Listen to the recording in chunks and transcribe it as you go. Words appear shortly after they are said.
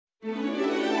The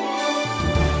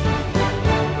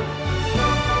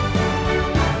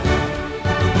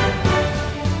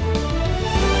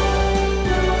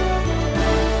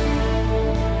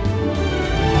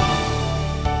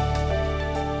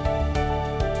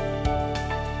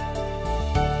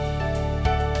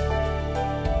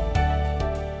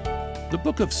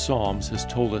book of Psalms has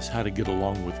told us how to get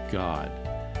along with God.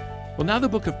 Well, now the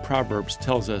book of Proverbs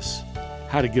tells us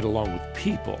how to get along with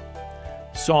people.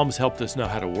 Psalms helped us know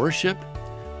how to worship.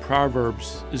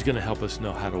 Proverbs is going to help us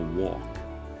know how to walk.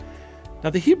 Now,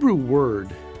 the Hebrew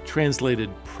word translated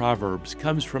Proverbs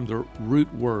comes from the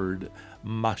root word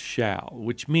mashal,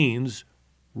 which means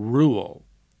rule.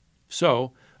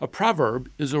 So, a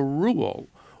proverb is a rule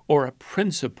or a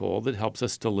principle that helps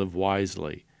us to live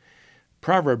wisely.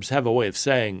 Proverbs have a way of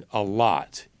saying a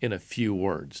lot in a few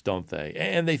words, don't they?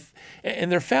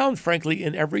 And they're found, frankly,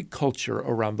 in every culture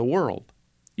around the world.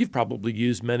 You've probably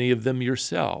used many of them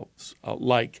yourselves,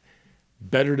 like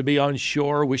better to be on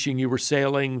shore wishing you were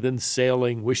sailing than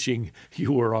sailing wishing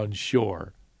you were on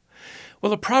shore.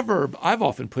 Well, a proverb I've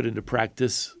often put into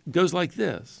practice goes like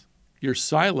this. Your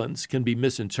silence can be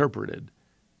misinterpreted,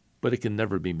 but it can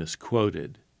never be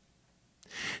misquoted.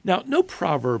 Now, no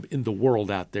proverb in the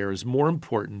world out there is more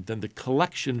important than the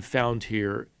collection found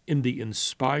here in the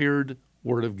inspired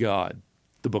Word of God,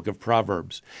 the book of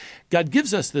Proverbs. God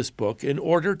gives us this book in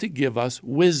order to give us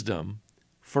wisdom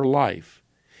for life.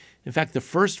 In fact, the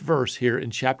first verse here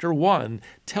in chapter 1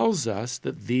 tells us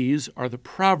that these are the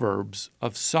Proverbs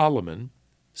of Solomon,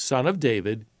 son of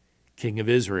David, king of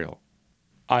Israel.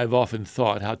 I've often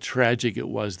thought how tragic it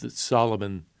was that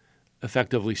Solomon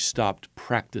effectively stopped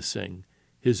practicing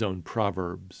his own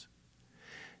Proverbs.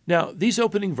 Now, these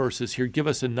opening verses here give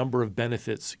us a number of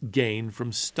benefits gained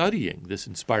from studying this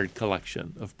inspired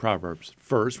collection of Proverbs.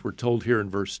 First, we're told here in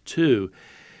verse 2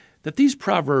 that these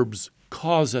Proverbs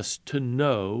cause us to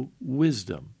know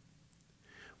wisdom.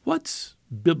 What's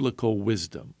biblical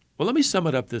wisdom? Well, let me sum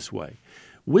it up this way.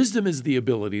 Wisdom is the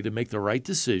ability to make the right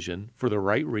decision for the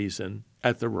right reason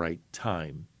at the right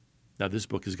time. Now, this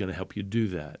book is going to help you do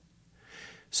that.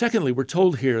 Secondly, we're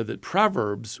told here that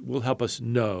Proverbs will help us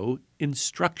know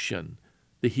instruction.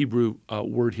 The Hebrew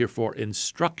word here for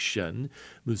instruction,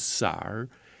 musar,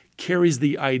 carries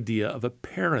the idea of a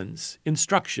parent's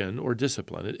instruction or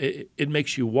discipline. It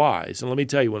makes you wise. And let me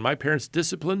tell you, when my parents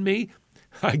disciplined me,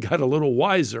 I got a little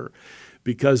wiser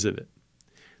because of it.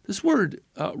 This word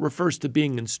refers to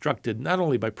being instructed not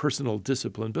only by personal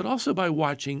discipline, but also by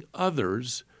watching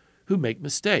others who make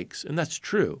mistakes. And that's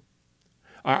true.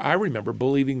 I remember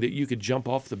believing that you could jump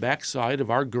off the backside of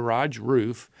our garage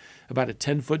roof, about a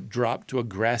 10-foot drop to a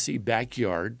grassy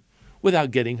backyard,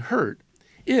 without getting hurt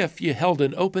if you held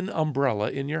an open umbrella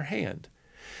in your hand.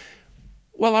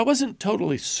 Well, I wasn't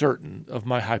totally certain of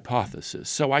my hypothesis,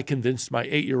 so I convinced my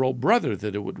 8-year-old brother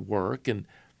that it would work, and,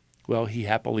 well, he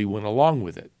happily went along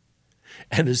with it.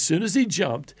 And as soon as he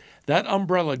jumped, that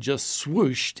umbrella just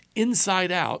swooshed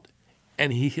inside out,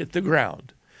 and he hit the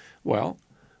ground. Well,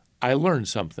 I learned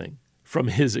something from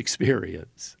his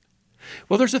experience.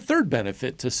 Well, there's a third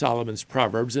benefit to Solomon's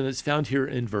Proverbs, and it's found here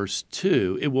in verse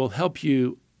 2. It will help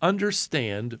you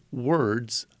understand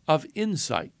words of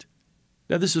insight.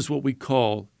 Now, this is what we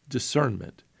call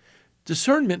discernment.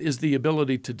 Discernment is the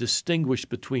ability to distinguish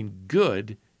between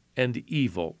good and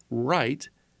evil, right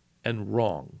and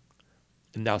wrong.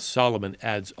 And now Solomon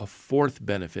adds a fourth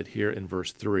benefit here in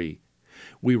verse 3.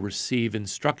 We receive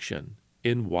instruction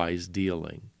in wise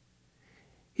dealing.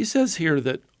 He says here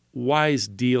that wise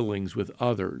dealings with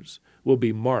others will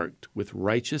be marked with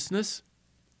righteousness,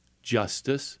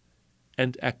 justice,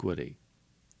 and equity.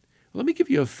 Let me give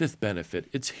you a fifth benefit.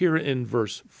 It's here in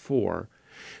verse 4.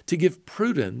 To give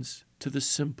prudence to the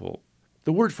simple.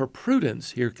 The word for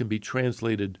prudence here can be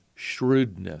translated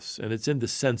shrewdness, and it's in the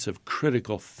sense of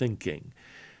critical thinking.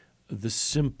 The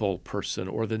simple person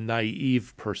or the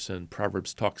naive person,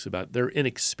 Proverbs talks about, they're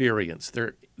inexperienced,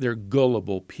 they're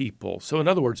gullible people. So in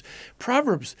other words,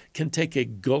 Proverbs can take a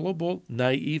gullible,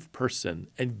 naive person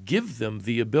and give them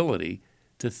the ability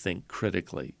to think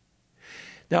critically.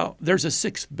 Now, there's a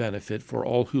sixth benefit for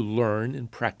all who learn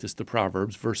and practice the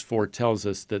Proverbs. Verse 4 tells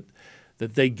us that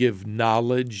they give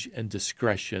knowledge and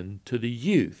discretion to the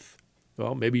youth.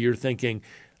 Well, maybe you're thinking,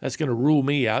 that's going to rule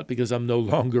me out because I'm no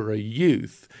longer a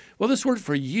youth. Well, this word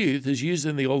for youth is used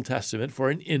in the Old Testament for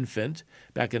an infant,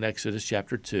 back in Exodus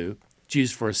chapter 2. It's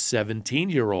used for a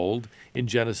 17-year-old in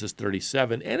Genesis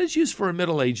 37, and it's used for a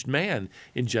middle-aged man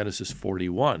in Genesis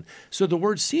 41. So the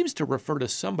word seems to refer to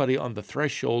somebody on the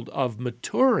threshold of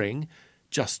maturing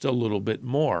just a little bit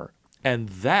more. And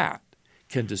that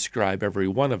can describe every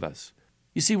one of us.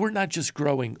 You see, we're not just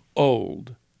growing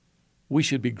old. we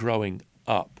should be growing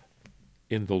up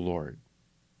in the Lord.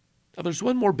 Now, there's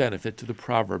one more benefit to the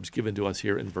Proverbs given to us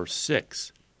here in verse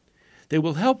 6. They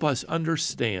will help us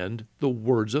understand the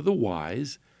words of the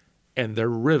wise and their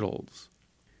riddles.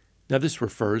 Now, this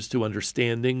refers to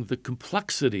understanding the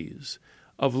complexities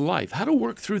of life, how to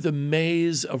work through the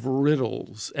maze of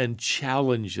riddles and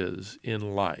challenges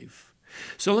in life.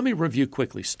 So let me review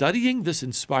quickly. Studying this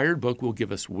inspired book will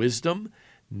give us wisdom,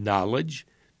 knowledge,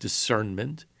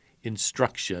 discernment,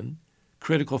 instruction,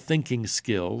 critical thinking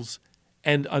skills,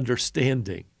 and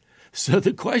understanding. So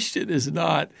the question is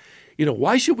not,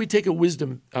 why should we take a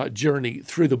wisdom journey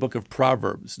through the book of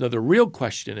Proverbs? No, the real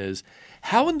question is,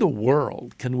 how in the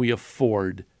world can we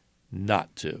afford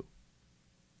not to?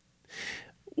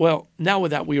 Well, now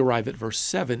with that, we arrive at verse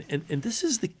 7, and this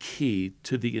is the key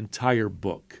to the entire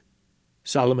book.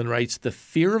 Solomon writes, "The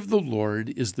fear of the Lord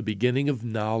is the beginning of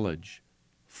knowledge.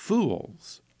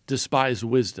 Fools despise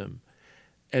wisdom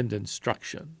and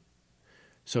instruction."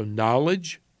 So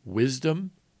knowledge,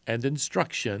 wisdom, and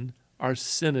instruction are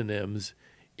synonyms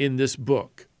in this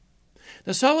book.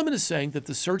 Now, Solomon is saying that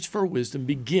the search for wisdom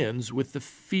begins with the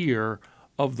fear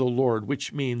of the Lord,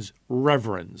 which means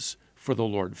reverence for the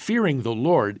Lord. Fearing the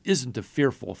Lord isn't a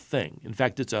fearful thing. In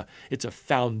fact, it's a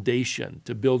foundation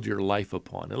to build your life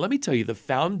upon. And let me tell you, the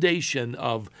foundation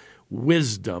of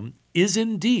wisdom is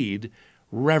indeed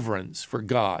reverence for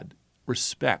God,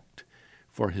 respect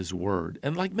for His word.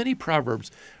 And like many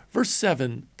Proverbs, verse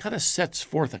 7 kind of sets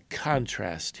forth a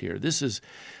contrast here. This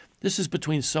is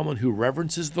between someone who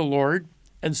reverences the Lord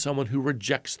and someone who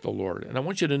rejects the Lord. And I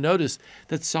want you to notice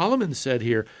that Solomon said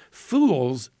here,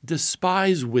 fools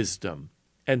despise wisdom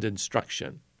and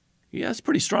instruction. Yeah, that's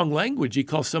pretty strong language. He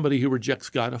calls somebody who rejects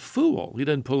God a fool. He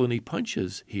doesn't pull any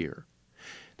punches here.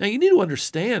 Now, you need to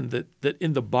understand that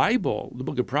in the Bible, the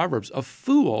book of Proverbs, a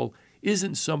fool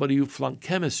isn't somebody who flunked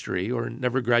chemistry or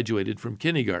never graduated from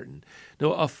kindergarten.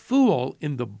 No, a fool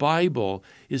in the Bible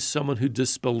is someone who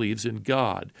disbelieves in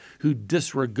God, who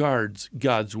disregards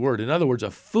God's word. In other words, a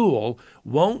fool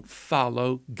won't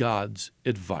follow God's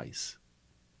advice.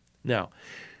 Now,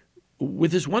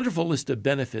 with this wonderful list of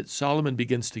benefits, Solomon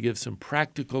begins to give some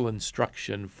practical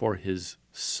instruction for his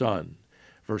son.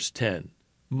 Verse 10,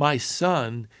 "My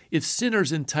son, if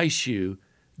sinners entice you,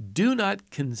 do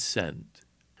not consent."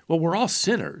 Well, we're all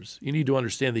sinners. You need to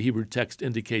understand the Hebrew text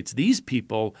indicates these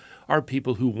people are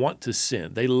people who want to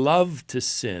sin. They love to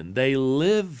sin. They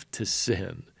live to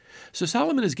sin. So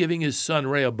Solomon is giving his son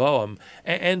Rehoboam,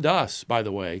 and us, by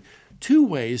the way, two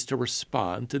ways to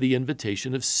respond to the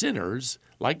invitation of sinners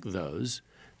like those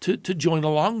to join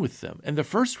along with them. And the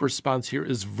first response here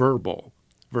is verbal.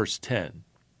 Verse 10,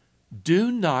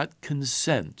 "Do not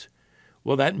consent."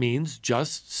 Well, that means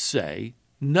just say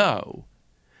no.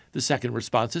 The second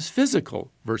response is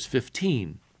physical. Verse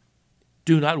 15,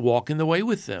 "Do not walk in the way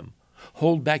with them.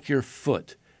 Hold back your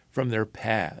foot from their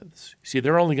paths." See,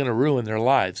 they're only going to ruin their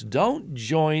lives. Don't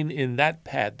join in that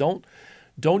path. Don't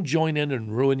join in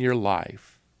and ruin your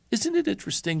life. Isn't it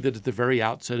interesting that at the very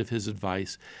outset of his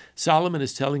advice, Solomon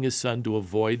is telling his son to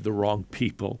avoid the wrong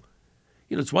people?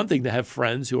 It's one thing to have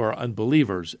friends who are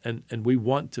unbelievers, and we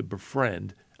want to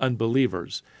befriend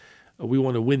unbelievers. We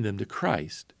want to win them to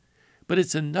Christ. But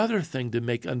it's another thing to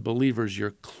make unbelievers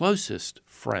your closest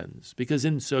friends, because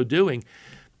in so doing,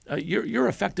 you're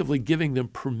effectively giving them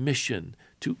permission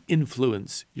to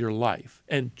influence your life.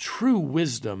 And true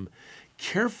wisdom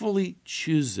carefully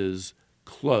chooses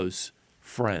close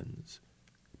friends.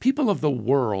 People of the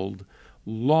world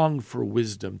long for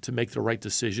wisdom to make the right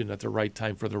decision at the right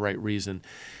time for the right reason,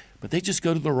 but they just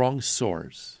go to the wrong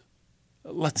source.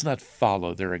 Let's not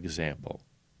follow their example.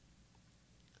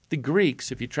 The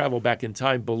Greeks, if you travel back in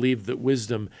time, believed that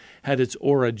wisdom had its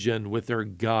origin with their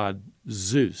god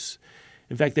Zeus.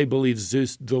 In fact, they believed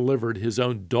Zeus delivered his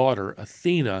own daughter,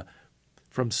 Athena,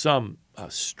 from some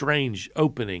strange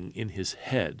opening in his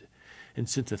head. And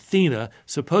since Athena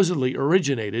supposedly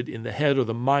originated in the head or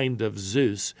the mind of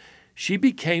Zeus, she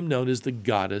became known as the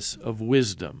goddess of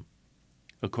wisdom.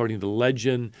 According to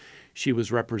legend, she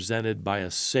was represented by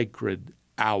a sacred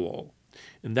owl.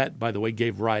 And that, by the way,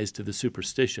 gave rise to the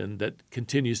superstition that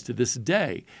continues to this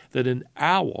day, that an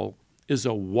owl is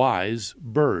a wise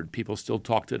bird. People still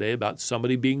talk today about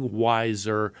somebody being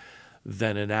wiser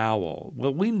than an owl.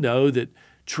 Well, we know that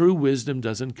true wisdom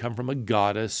doesn't come from a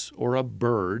goddess or a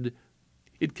bird.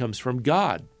 It comes from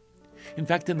God. In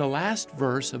fact, in the last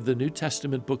verse of the New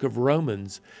Testament book of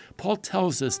Romans, Paul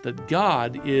tells us that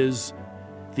God is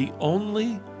the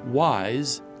only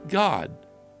wise God.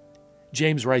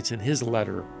 James writes in his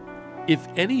letter, "If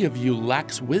any of you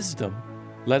lacks wisdom,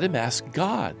 let him ask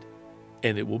God,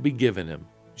 and it will be given him."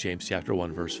 James chapter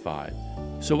 1, verse 5.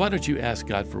 So why don't you ask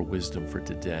God for wisdom for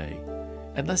today?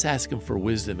 And let's ask Him for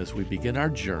wisdom as we begin our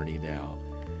journey now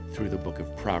through the book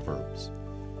of Proverbs.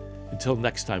 Until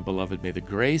next time, beloved, may the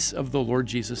grace of the Lord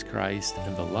Jesus Christ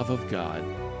and the love of God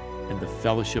and the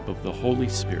fellowship of the Holy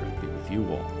Spirit be with you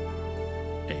all.